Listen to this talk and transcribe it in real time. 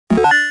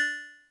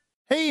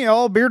Hey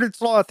y'all, Bearded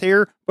Sloth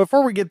here.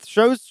 Before we get the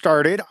show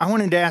started, I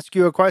wanted to ask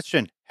you a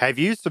question. Have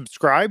you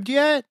subscribed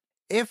yet?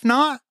 If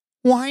not,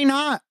 why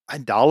not?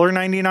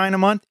 $1.99 a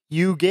month,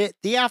 you get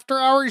the After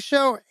Hours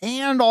show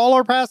and all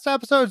our past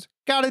episodes.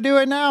 Gotta do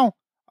it now.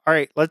 All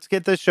right, let's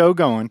get this show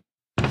going.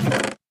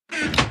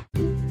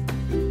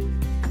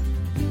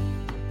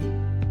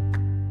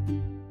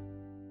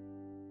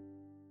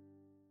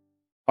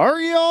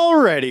 Are you all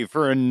ready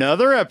for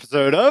another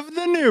episode of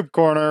the Noob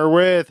Corner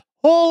with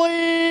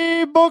HolyBookworm?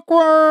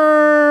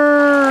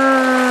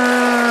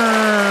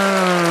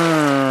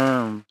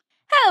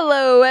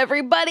 Hello,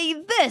 everybody.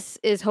 This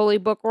is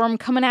HolyBookworm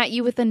coming at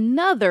you with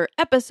another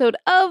episode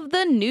of the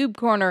Noob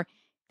Corner.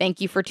 Thank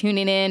you for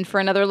tuning in for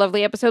another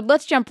lovely episode.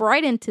 Let's jump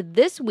right into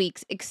this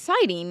week's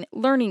exciting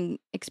learning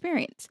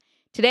experience.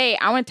 Today,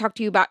 I want to talk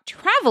to you about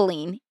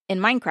traveling in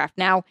Minecraft.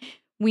 Now,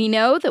 we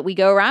know that we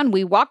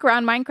walk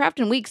around Minecraft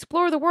and we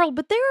explore the world,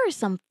 but there are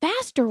some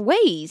faster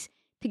ways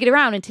to get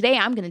around. And today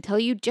I'm going to tell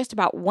you just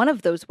about one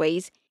of those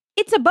ways.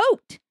 It's a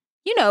boat.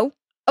 You know,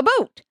 a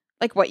boat.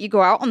 Like what, you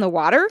go out on the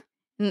water?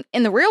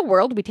 In the real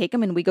world, we take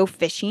them and we go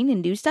fishing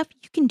and do stuff.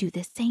 You can do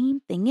the same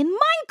thing in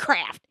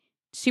Minecraft.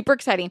 Super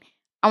exciting.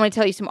 I want to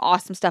tell you some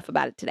awesome stuff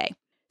about it today.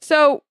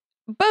 So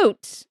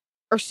boats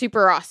are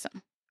super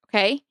awesome.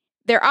 Okay.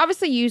 They're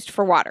obviously used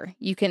for water.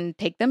 You can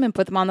take them and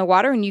put them on the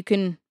water and you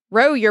can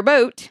row your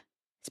boat,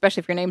 especially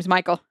if your name's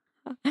Michael.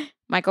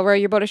 Michael, row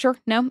your boat ashore?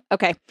 No?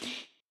 Okay.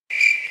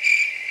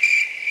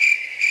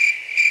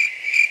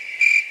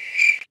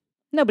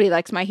 Nobody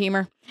likes my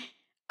humor.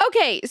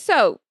 Okay,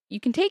 so you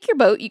can take your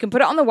boat, you can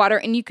put it on the water,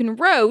 and you can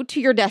row to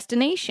your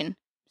destination.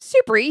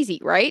 Super easy,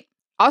 right?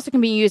 Also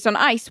can be used on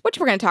ice, which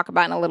we're going to talk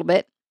about in a little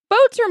bit.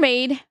 Boats are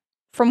made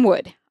from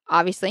wood.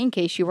 Obviously, in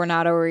case you were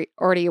not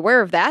already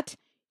aware of that,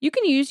 you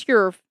can use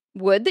your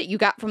wood that you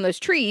got from those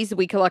trees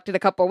we collected a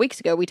couple of weeks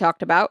ago we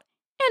talked about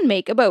and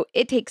make a boat.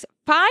 It takes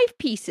 5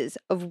 pieces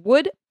of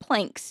wood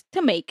planks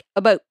to make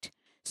a boat.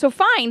 So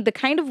find the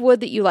kind of wood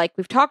that you like.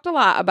 We've talked a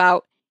lot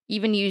about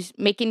even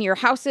making your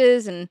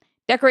houses and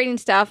decorating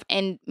stuff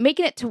and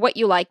making it to what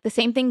you like. The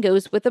same thing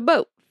goes with a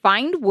boat.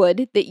 Find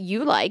wood that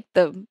you like,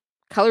 the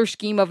color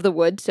scheme of the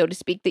wood, so to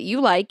speak, that you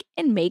like,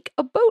 and make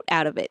a boat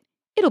out of it.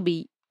 It'll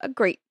be a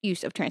great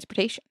use of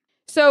transportation.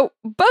 So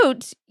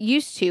boats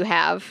used to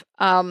have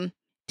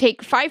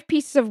take 5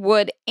 pieces of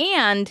wood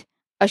and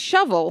a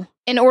shovel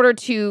in order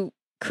to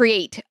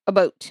create a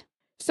boat.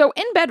 So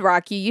in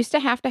Bedrock, you used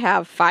to have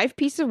 5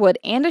 pieces of wood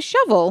and a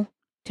shovel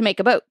to make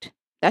a boat.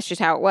 That's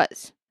just how it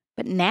was.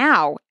 But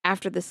now,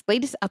 after this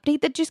latest update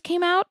that just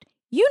came out,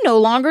 you no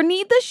longer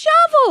need the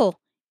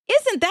shovel.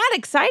 Isn't that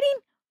exciting?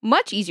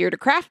 Much easier to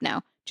craft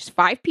now. Just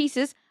 5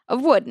 pieces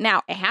of wood.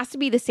 Now, it has to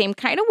be the same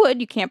kind of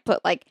wood. You can't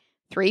put like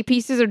 3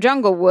 pieces of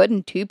jungle wood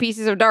and 2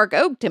 pieces of dark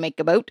oak to make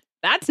a boat.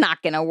 That's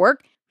not going to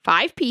work.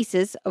 5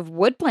 pieces of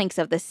wood planks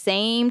of the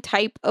same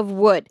type of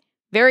wood.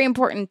 Very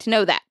important to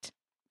know that.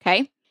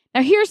 Okay?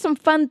 Now, here's some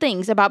fun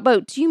things about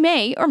boats you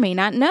may or may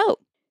not know.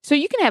 So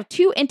you can have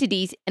 2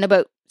 entities in a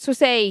boat. So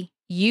say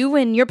you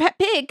and your pet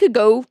pig could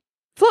go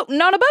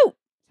floating on a boat.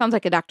 Sounds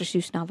like a Dr.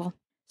 Seuss novel.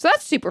 So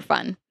that's super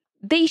fun.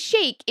 They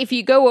shake if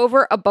you go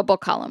over a bubble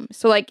column.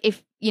 So like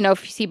if you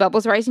see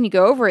bubbles rising, you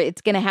go over it,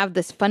 it's going to have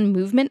this fun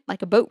movement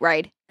like a boat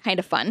ride. Kind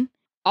of fun.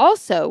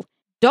 Also,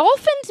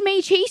 dolphins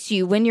may chase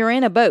you when you're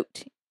in a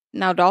boat.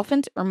 Now,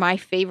 dolphins are my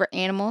favorite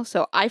animal,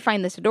 so I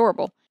find this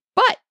adorable.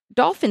 But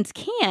dolphins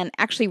can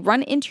actually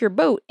run into your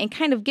boat and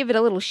kind of give it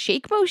a little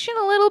shake motion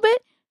a little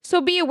bit. So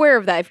be aware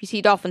of that if you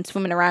see dolphins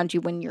swimming around you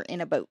when you're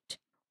in a boat.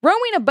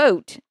 Rowing a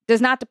boat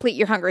does not deplete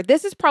your hunger.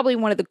 This is probably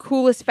one of the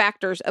coolest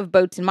factors of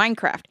boats in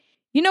Minecraft.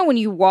 You know, when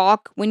you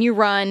walk, when you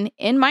run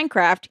in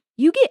Minecraft,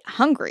 you get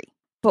hungry.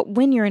 But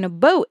when you're in a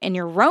boat and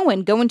you're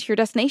rowing, going to your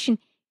destination,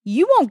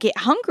 you won't get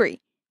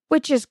hungry,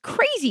 which is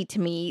crazy to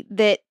me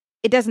that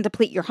it doesn't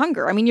deplete your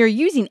hunger. I mean, you're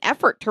using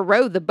effort to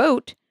row the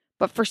boat,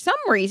 but for some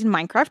reason,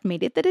 Minecraft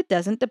made it that it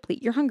doesn't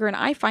deplete your hunger, and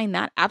I find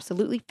that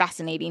absolutely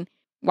fascinating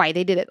why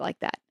they did it like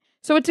that.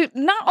 So it's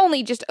not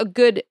only just a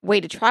good way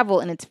to travel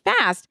and it's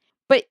fast,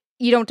 but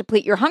you don't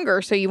deplete your hunger,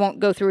 so you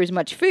won't go through as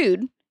much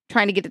food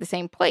trying to get to the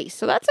same place.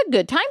 So that's a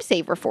good time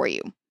saver for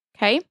you,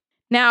 okay?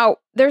 Now,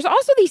 there's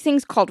also these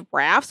things called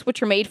rafts,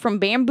 which are made from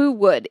bamboo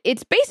wood.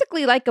 It's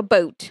basically like a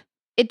boat.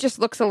 It just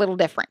looks a little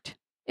different,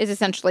 is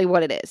essentially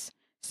what it is.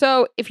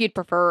 So if you'd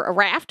prefer a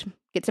raft,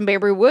 get some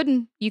bamboo wood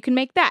and you can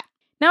make that.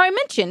 Now, I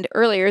mentioned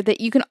earlier that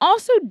you can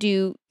also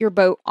do your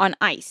boat on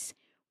ice.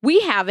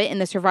 We have it in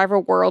the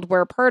survival world we're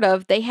a part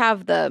of. They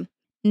have the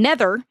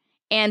Nether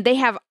and they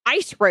have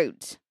ice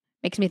roads.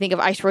 Makes me think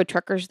of Ice Road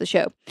Truckers, the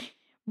show.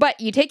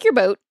 But you take your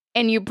boat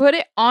and you put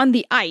it on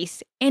the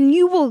ice and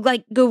you will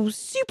like go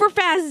super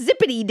fast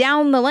zippity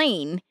down the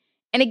lane.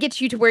 And it gets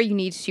you to where you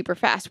need super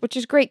fast, which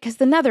is great because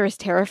the Nether is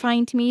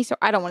terrifying to me. So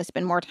I don't want to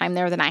spend more time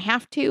there than I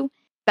have to.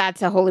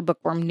 That's a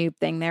HolyBookworm noob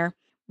thing there.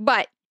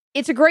 But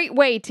it's a great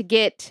way to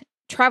get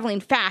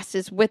traveling fast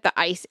is with the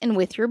ice and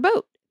with your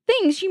boat.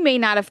 Things you may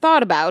not have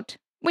thought about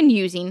when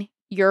using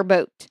your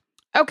boat.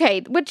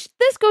 Okay, which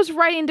this goes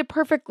right into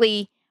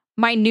perfectly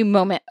my new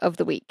moment of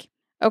the week.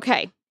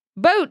 Okay,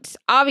 Boats,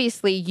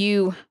 obviously,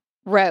 you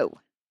row,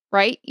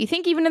 right? You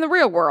think even in the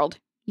real world,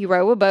 you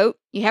row a boat,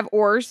 you have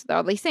oars,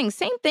 all these things.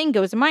 Same thing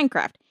goes in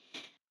Minecraft.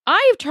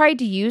 I have tried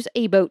to use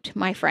a boat,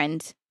 my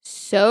friends,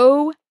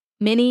 so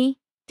many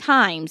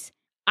times.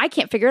 I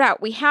can't figure it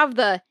out. We have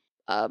the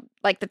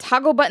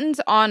toggle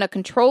buttons on a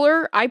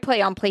controller. I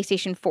play on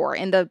PlayStation 4,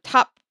 and the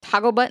top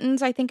toggle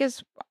buttons, I think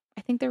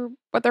they're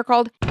what they're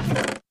called.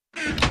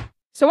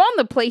 So on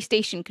the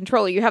PlayStation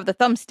controller, you have the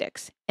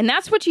thumbsticks, and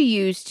that's what you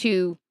use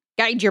to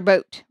guide your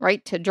boat,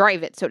 right? To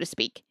drive it, so to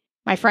speak.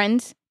 My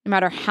friends, no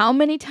matter how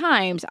many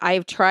times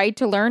I've tried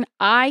to learn,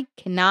 I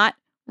cannot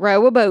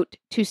row a boat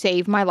to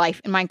save my life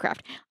in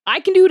Minecraft. I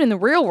can do it in the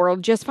real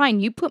world just fine.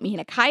 You put me in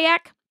a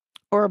kayak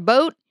or a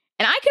boat,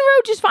 and I can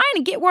row just fine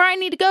and get where I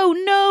need to go.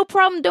 No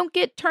problem. Don't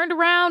get turned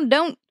around.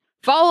 Don't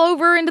fall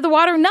over into the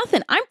water.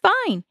 Nothing. I'm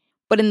fine.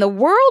 But in the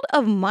world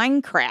of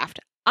Minecraft,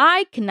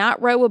 I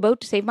cannot row a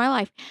boat to save my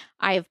life.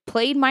 I have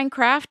played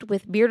Minecraft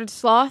with Bearded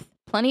Sloth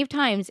plenty of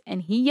times,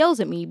 and he yells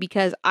at me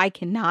because I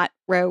cannot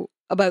row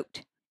a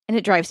boat, and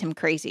it drives him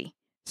crazy.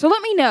 So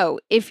let me know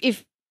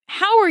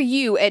how are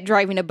you at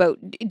driving a boat?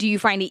 Do you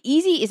find it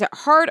easy? Is it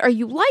hard? Are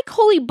you like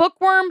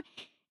HolyBookworm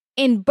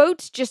and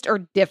boats just are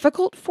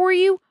difficult for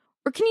you?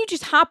 Or can you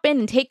just hop in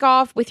and take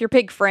off with your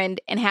pig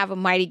friend and have a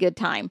mighty good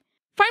time?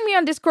 Find me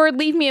on Discord,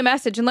 leave me a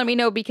message and let me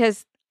know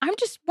because I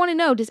just want to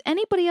know, does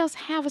anybody else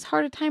have as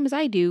hard a time as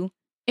I do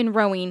in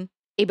rowing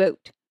a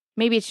boat?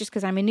 Maybe it's just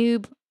because I'm a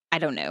noob. I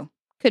don't know.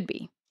 Could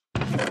be.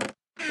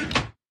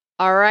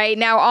 All right,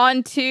 now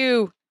on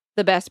to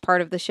the best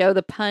part of the show,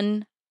 the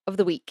pun of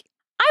the week.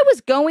 I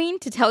was going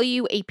to tell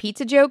you a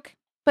pizza joke,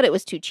 but it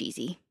was too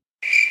cheesy.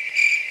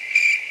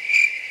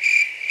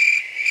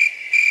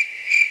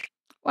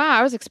 Wow,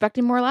 I was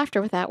expecting more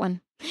laughter with that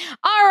one.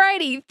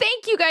 Alrighty,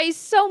 thank you guys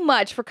so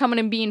much for coming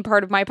and being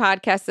part of my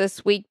podcast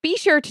this week. Be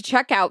sure to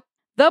check out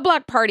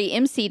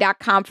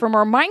theblockpartymc.com for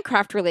more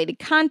Minecraft-related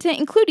content,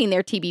 including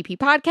their TBP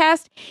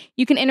podcast.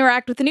 You can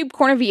interact with the Noob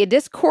Corner via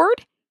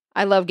Discord.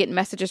 I love getting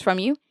messages from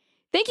you.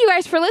 Thank you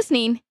guys for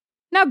listening.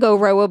 Now go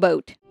row a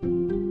boat.